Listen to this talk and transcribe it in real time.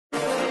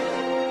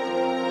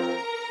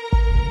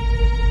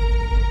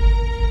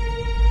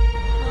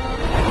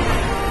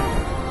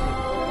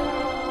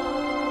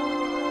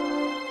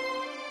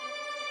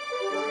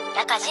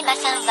田島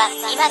さんは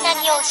今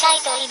何をおっしゃい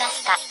と言いま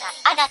すか。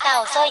あなた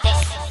遅いで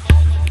す。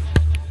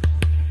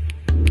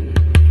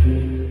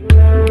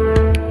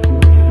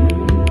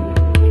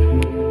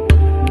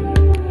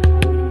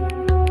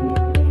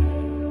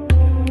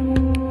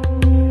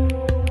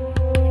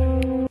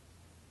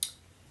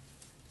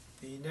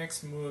The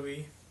next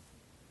movie,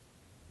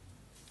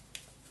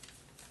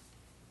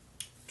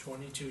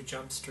 22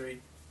 Jump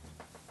Street,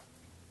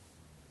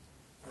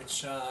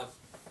 which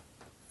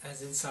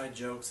has inside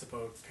jokes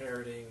about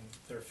parodying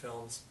their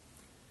films.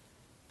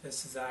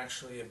 This is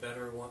actually a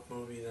better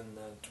movie than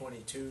the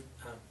 22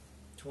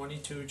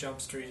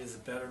 Jump Street is a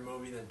better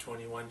movie than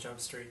 21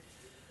 Jump Street.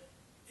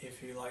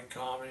 If you like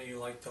comedy, you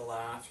like to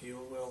laugh, you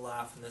will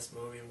laugh in this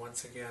movie. And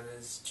once again,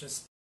 it's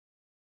just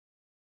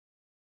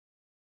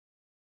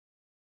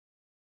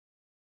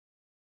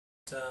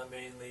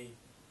mainly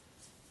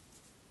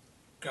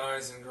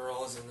guys and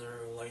girls in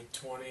their late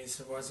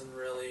 20s. It wasn't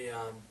really,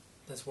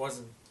 this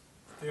wasn't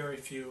very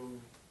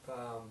few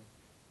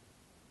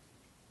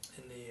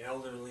in the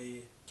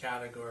elderly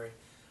category.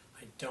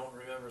 I don't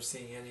remember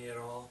seeing any at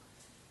all.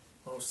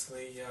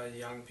 Mostly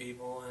young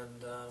people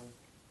and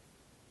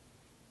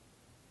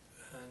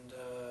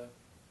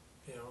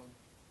you know,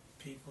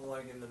 people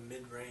like in the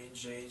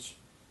mid-range age.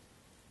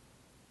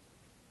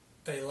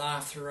 They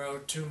laughed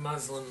throughout. Two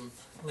Muslim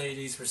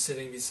ladies were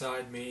sitting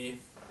beside me.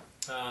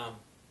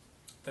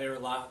 They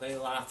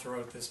laughed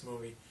throughout this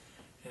movie.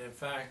 And in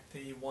fact,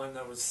 the one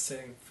that was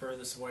sitting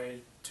furthest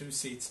away, 2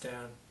 seats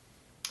down,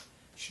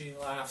 she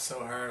laughed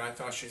so hard I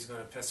thought she was going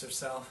to piss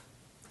herself.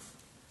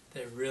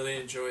 They really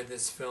enjoyed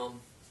this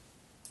film.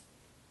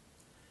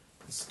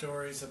 The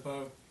story's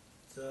about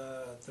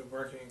the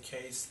working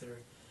case.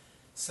 They're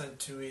sent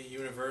to a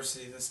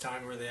university this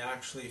time where they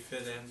actually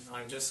fit in.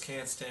 I just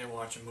can't stand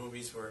watching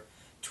movies where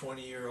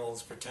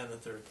 20-year-olds pretend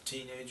that they're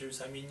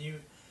teenagers. I mean, you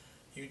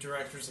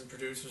directors and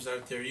producers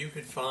out there, you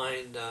could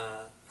find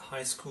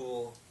high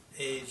school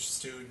age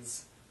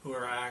students who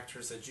are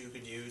actors that you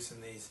could use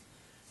in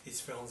these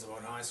films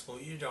about high school.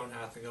 You don't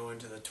have to go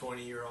into the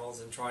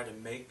 20-year-olds and try to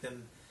make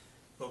them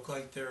look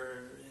like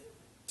they're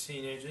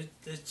teenagers.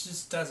 It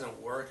just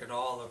doesn't work at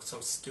all. It looks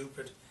so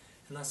stupid.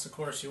 Unless, of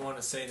course, you want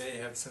to say they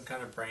have some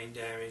kind of brain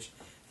damage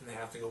and they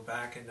have to go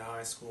back into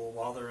high school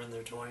while they're in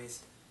their 20s.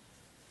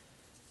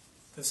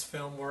 This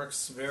film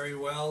works very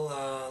well.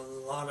 A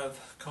lot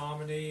of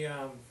comedy,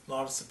 a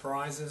lot of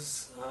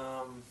surprises.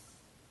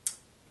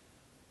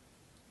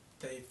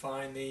 They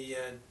find the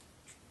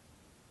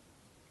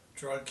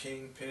drug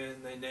kingpin,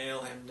 they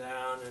nail him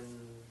down, and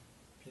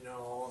you know,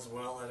 all's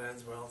well that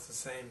ends well. It's the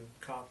same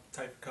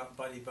type of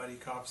buddy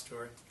cop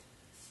story.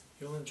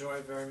 You'll enjoy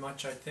it very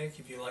much, I think,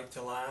 if you like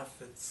to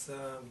laugh. It's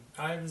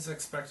I was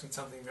expecting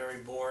something very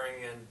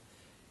boring, and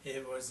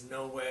it was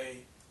no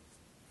way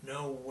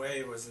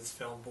was this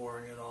film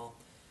boring at all.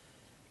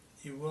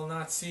 You will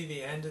not see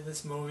the end of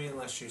this movie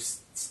unless you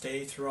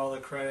stay through all the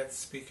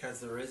credits,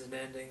 because there is an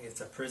ending. It's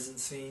a prison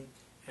scene,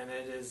 and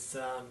it is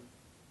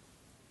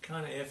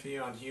kind of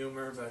iffy on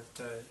humor, but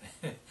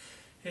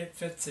it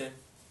fits in.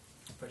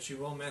 But you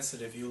will miss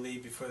it if you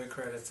leave before the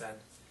credits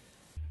end.